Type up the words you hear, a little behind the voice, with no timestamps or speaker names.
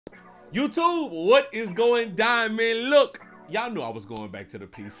YouTube, what is going down, man? Look, y'all knew I was going back to the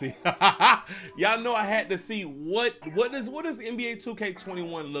PC. Y'all know I had to see what does NBA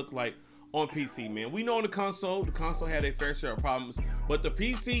 2K21 look like on PC, man. We know on the console had a fair share of problems, but the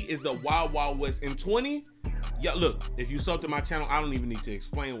PC is the wild, wild west. In 20, yeah, look, if you sub to my channel, I don't even need to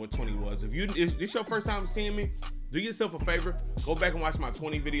explain what 20 was. If this your first time seeing me, do yourself a favor, go back and watch my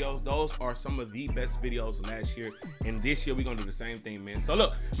 20 videos. Those are some of the best videos last year, and this year we're gonna do the same thing, man. So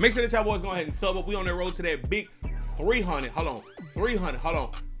look, make sure that y'all boys go ahead and sub up. We on that road to that big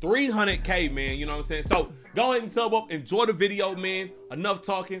 300K, man. You know what I'm saying? So go ahead and sub up, enjoy the video, man. Enough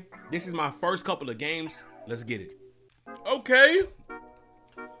talking. This is my first couple of games. Let's get it. Okay,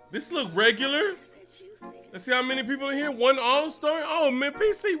 this look regular. Let's see how many people in here. One all-star. Oh man,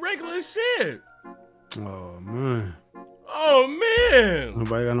 PC regular as shit. Oh man. Oh man.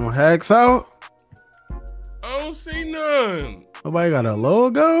 Nobody got no hacks out? I don't see none. Nobody got a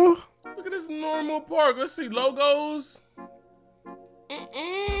logo? Look at this normal park. Let's see logos.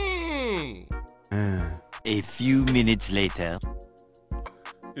 Man. A few minutes later.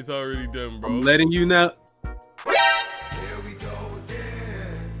 It's already done, bro. I'm letting you know. Here we go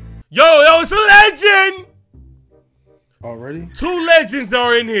again. Yo, it's a legend. Already? 2 legends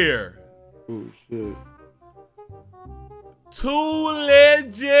are in here. Oh shit. 2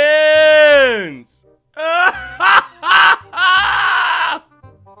 legends.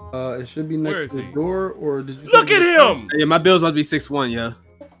 It should be next to the door, or did you look at him? Yeah, my bill's about to be 6'1", yo.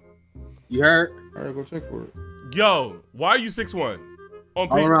 You heard? All right, go check for it. Yo, why are you 6'1"? On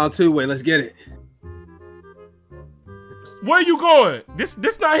All around 2-way, let's get it. Where are you going? This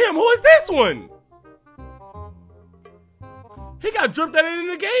not him. Who is this one? He got dripped that ain't in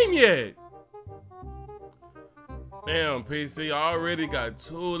the game yet. Damn, PC already got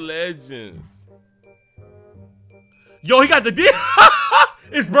 2 legends. Yo, he got the deal.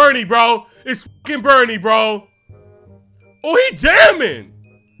 It's Bernie, bro. It's fucking Bernie, bro. Oh, he jamming.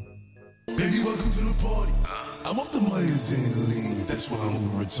 Baby, welcome to the party. I'm off the Myers and lean. That's why I'm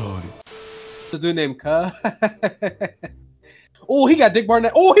retarded. The dude named Ka. Oh, he got Dick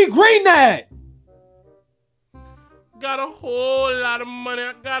Barnett. Oh, he green that. Got a whole lot of money.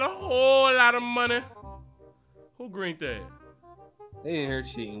 I got a whole lot of money. Who greened that? They ain't here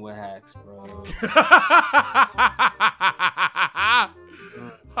cheating with hacks, bro.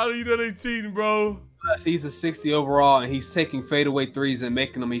 How do you know they cheating, bro? He's a 60 overall, and he's taking fadeaway threes and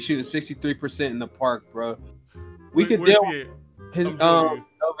making them. He's shooting 63% in the park, bro. We could deal with his over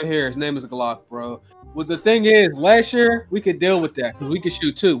here. His name is Glock, bro. Well, the thing is, last year we could deal with that because we could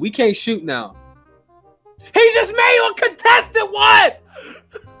shoot 2. We can't shoot now. He just made a contested one.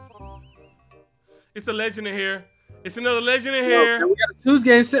 It's a legend in here. It's another legend in here. Man, we got a 2's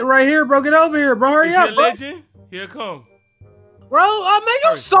game sitting right here, bro. Get over here, bro. Hurry up, bro. Legend? Here it come. Bro, oh man,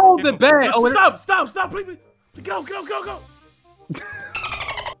 you sold the bag. Oh, stop, please. Go.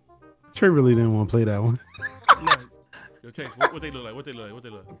 Trey really didn't want to play that one. No. Yo, Chase, what they look like? What they look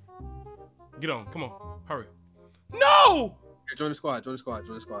like? Get on, come on, hurry. No! Here, join the squad.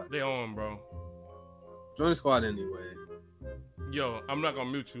 They on, bro. Join the squad anyway. Yo, I'm not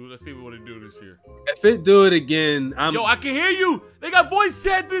gonna mute you. Let's see what it do this year. If it do it again, Yo, I can hear you. They got voice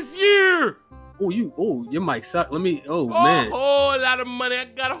chat this year. Oh, your mic suck. Let me. Oh A man. whole lot of money. I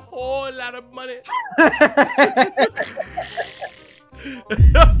got a whole lot of money.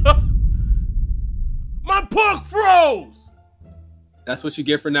 My puck froze. That's what you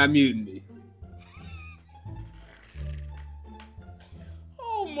get for not muting me.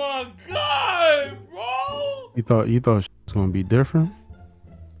 Oh my god, bro. You thought it was gonna be different?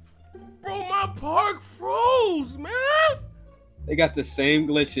 Bro, my park froze, man. They got the same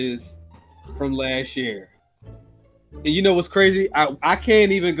glitches from last year. And you know what's crazy? I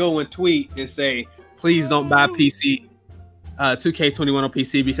can't even go and tweet and say, please don't buy PC 2K21 on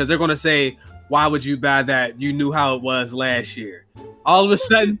PC because they're gonna say, why would you buy that? You knew how it was last year. All of a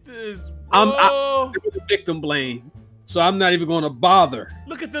sudden, I'm the victim blame. So I'm not even gonna bother.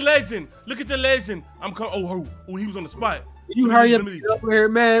 Look at the legend. I'm coming. Oh, he was on the spot. You hurry up, get over here,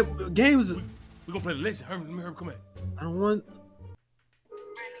 man. Games. We're gonna play the legend. Hurry, come here. I don't want.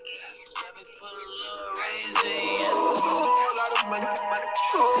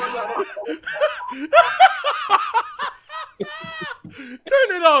 Turn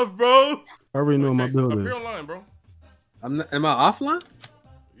it off, bro. I already know my build is. Appear online, bro. I'm not, am I offline?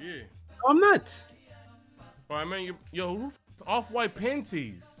 Yeah. No, I'm not. All right, man. Yo, off-white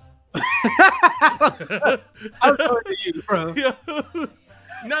panties. I'm talking to you, bro.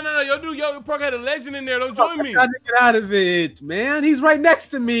 No. Yo, Park had a legend in there. Don't join me. Trying to get out of it, man. He's right next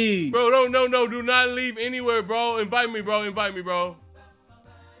to me. Bro, no. Do not leave anywhere, bro. Invite me, bro.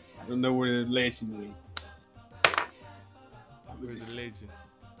 I don't know where the legend is. Where's the legend?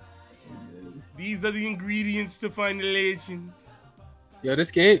 These are the ingredients to find the legend. Yo,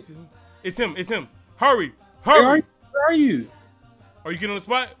 this game. It's him. It's him. Hurry. Where are you? Are you getting on the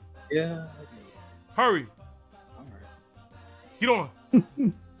spot? Yeah. Hurry. All right. Get on.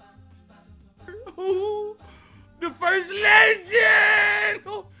 Ooh, the first legend.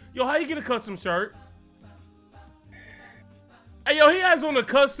 Oh, yo, how you get a custom shirt? Hey, yo, he has on a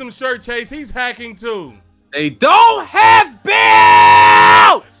custom shirt, Chase. He's hacking too. They don't have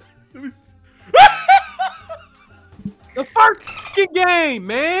belts. The first game,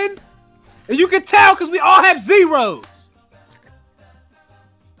 man. And you can tell because we all have zeros.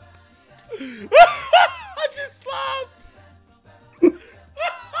 I just slapped.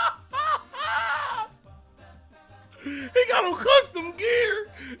 He got on custom gear.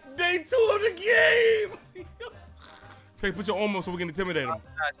 Day 2 of the game. Hey, put your arm on so we can intimidate him. I'm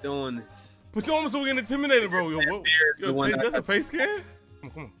not doing it. Put your arm on so we can intimidate him, bro. Yo, Chase, that's a face scan?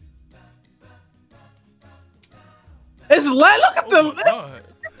 Come on. It's look at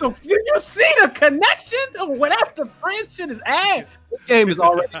you see the connection? Oh, without the French shit is ass. This game is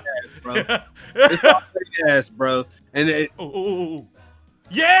already ass, bro. It's already ass, bro. And it,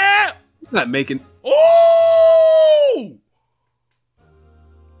 yeah, it's not making. Oh,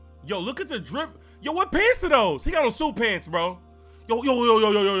 yo, look at the drip. Yo, what pants are those? He got on suit pants, bro. Yo. You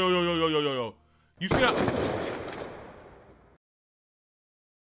see how?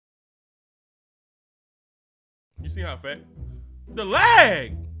 You see how fat? The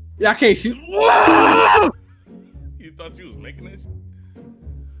lag. Yeah, I can't shoot. You thought you was making this?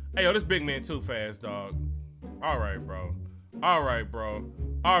 Hey, yo, this big man too fast, dog. All right, bro. All right, bro.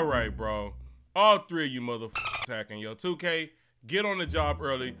 All 3 of you motherfuckers hacking. Yo, 2K, get on the job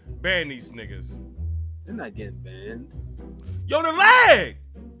early. Ban these niggas. They're not getting banned. Yo, the lag.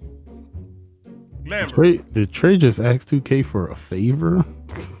 Did Trey just ask 2K for a favor?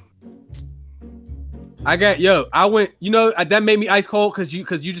 I went, that made me ice cold because you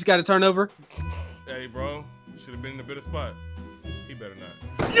just got to turn over. Hey, bro, you should have been in a better spot. He better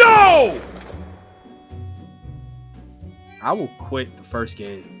not. Yo! I will quit the first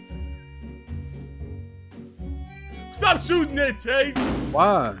game. Stop shooting that, Chase.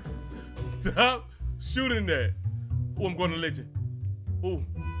 Why? Stop shooting that. Oh, I'm going to legend. Oh.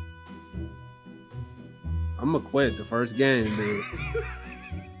 I'm going to quit the first game, dude.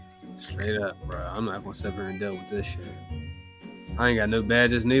 Straight up, bro. I'm not gonna sit here and deal with this shit. I ain't got no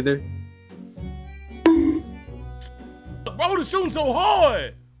badges neither. Bro, the shooting so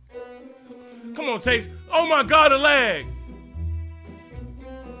hard. Come on, Chase. Oh my God, the lag.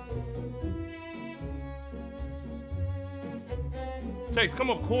 Chase, come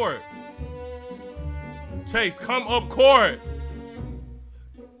up court. Chase, come up court.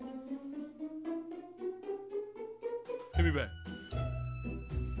 Hit me back.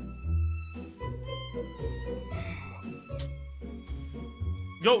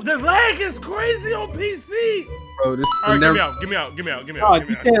 Yo, the lag is crazy on PC. Bro, this is all right, give me out. Oh,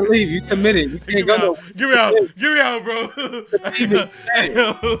 you can't leave. You committed. You can't go. Give me out, bro.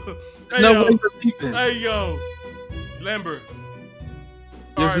 Hey, yo. Lambert.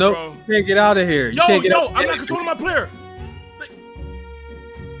 There's no, bro. You can't get out of here. Yo, I'm not controlling my player.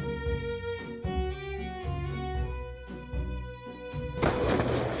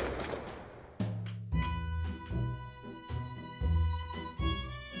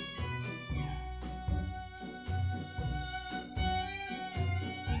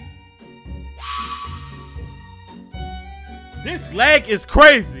 This lag is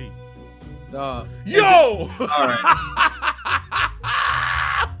crazy. Yo! All right.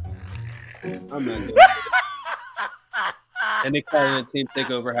 I'm not doing it. And they call in team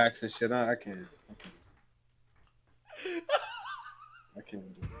takeover hacks and shit. I can't. I can't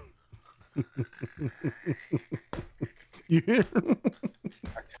do it. You hear?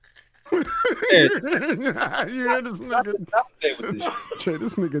 You hear this nigga? Trey,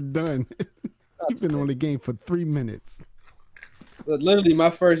 this nigga done. He's been on the game for 3 minutes. But literally,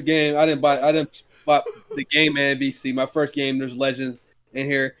 my first game, I didn't buy the game and VC. My first game, there's legends in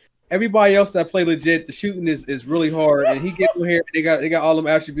here. Everybody else that play legit, the shooting is really hard. And he get in here, they got all them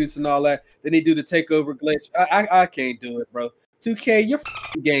attributes and all that. Then they do the takeover glitch. I can't do it, bro. 2K, your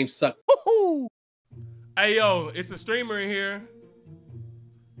game suck. Hey yo, it's a streamer in here.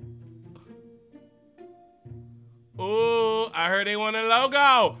 Oh, I heard they want a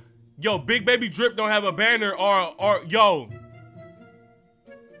logo. Yo, Big Baby Drip don't have a banner or yo.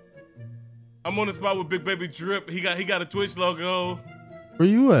 I'm on the spot with Big Baby Drip. He got a Twitch logo. Where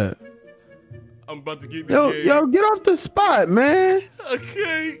you at? I'm about to get this game. Yo, get off the spot, man.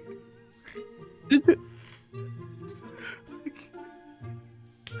 Okay.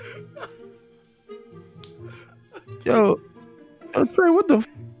 Yo, Trey, what the?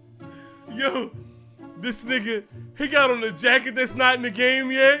 Yo, this nigga, he got on a jacket that's not in the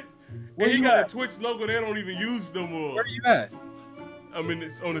game yet, Where and he you got at? a Twitch logo they don't even use no more. Where you at? I mean,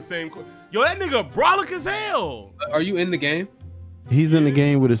 it's on the same. Yo, that nigga brolic as hell. Are you in the game? He's in the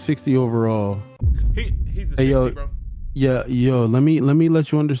game with a 60 overall. He's a 60, Hey, yo, bro. Yeah, yo, let me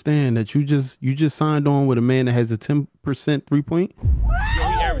let you understand that you just signed on with a man that has a 10% 3-point. Yo,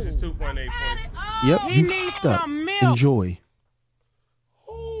 he averages 2.8 points. Yep, He you needs fucked up. some milk. Enjoy.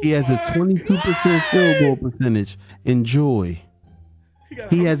 He has a 22% field goal percentage. Enjoy.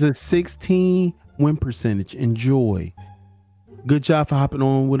 He has a 16 win percentage. Enjoy. Good job for hopping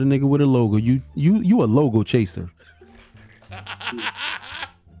on with a nigga with a logo. You a logo chaser. Type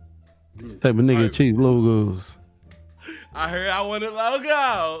of nigga Right. chase logos. I heard I want a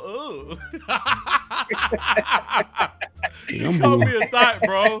logo. Ooh. I'm Call bored. me a thought,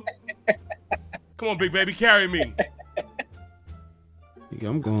 bro. Come on, big baby, carry me.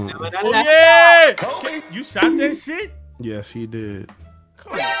 I'm going. Oh yeah! You shot that shit? Yes, he did.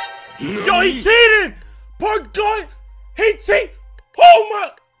 Come on. Yo, he cheated! Poor guy, he cheat. Oh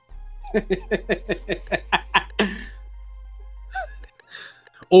my!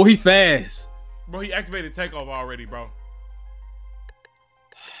 Oh, he fast. Bro, he activated takeoff already, bro.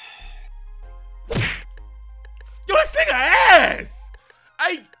 Yo, this nigga ass!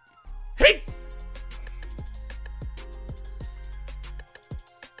 He...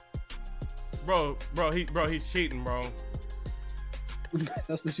 Bro, he's cheating, bro.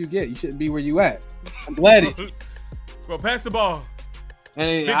 That's what you get. You shouldn't be where you at. I'm glad he's. Bro, pass the ball.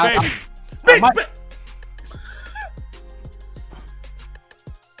 And Big I- baby. I Big might- ba-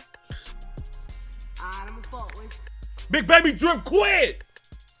 Big baby drip quit.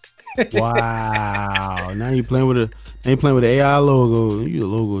 Wow. Now you playing with the AI logo. You a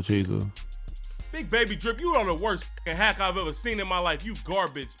logo chaser. Big baby drip, you are the worst fucking hack I've ever seen in my life. You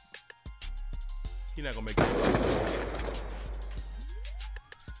garbage. He not gonna make it.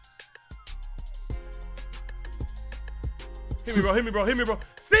 Hit me, bro. Hit me, bro. Hit me, bro.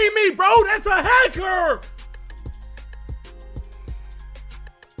 See me, bro. That's a hacker.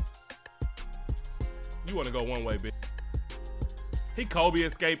 You want to go one way, bitch. He Kobe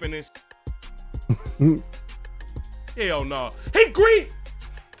escaping this. Hell no. He green.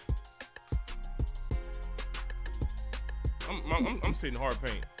 I'm sitting hard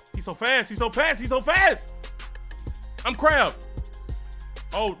paint. He's so fast. He's so fast. He's so fast. I'm crab.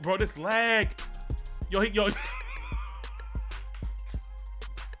 Oh, bro, this lag. Yo.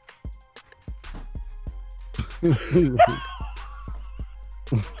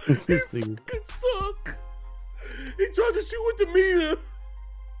 This nigga. It suck. He tried to shoot with the meter.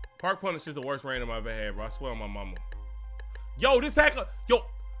 Park punish is the worst random I've ever had, bro. I swear on my mama. Yo, this hacker.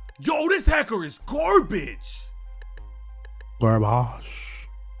 Yo, this hacker is garbage. Garbage.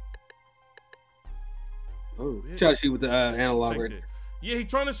 Oh, try to shoot with the analog. Check Right? it. Yeah, he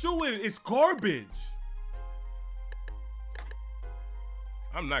trying to shoot with it. It's garbage.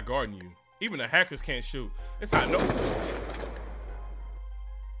 I'm not guarding you. Even the hackers can't shoot. It's how I know.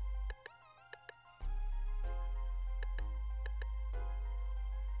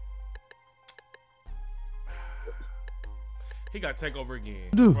 He got to take over again.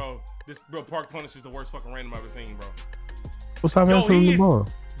 Dude. Bro, this Park Punish is the worst fucking random I've ever seen, bro. What's up, answering the ball?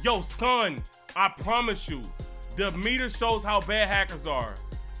 Yo, son, I promise you, the meter shows how bad hackers are.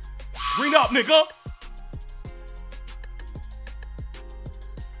 Green up, nigga.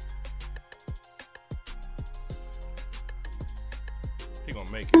 He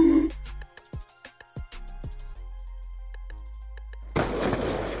gonna make it, bro.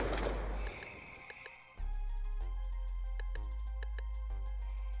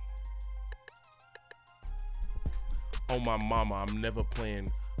 Oh my mama, I'm never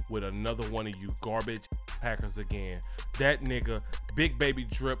playing with another one of you garbage hackers again. That nigga, Big Baby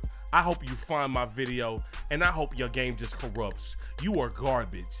Drip, I hope you find my video and I hope your game just corrupts. You are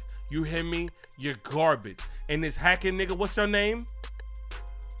garbage. You hear me? You're garbage. And this hacking nigga, what's your name?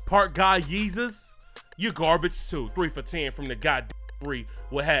 Part guy Yeezus? You're garbage too. 3 for 10 from the goddamn 3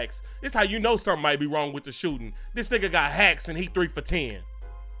 with hacks. This how you know something might be wrong with the shooting. This nigga got hacks and he 3 for 10.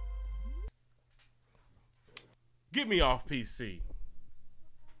 Get me off PC.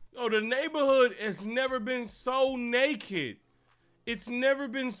 Oh, the neighborhood has never been so naked. It's never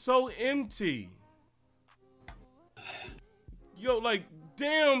been so empty. Yo, like,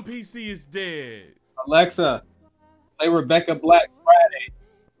 damn, PC is dead. Alexa, play Rebecca Black Friday.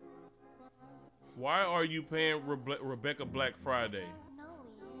 Why are you playing Rebecca Black Friday?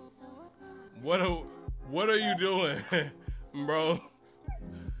 What are you doing, bro?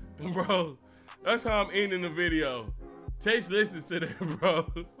 Bro, that's how I'm ending the video. Chase listens to that, bro.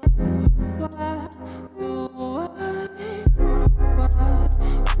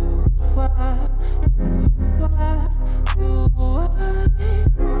 Why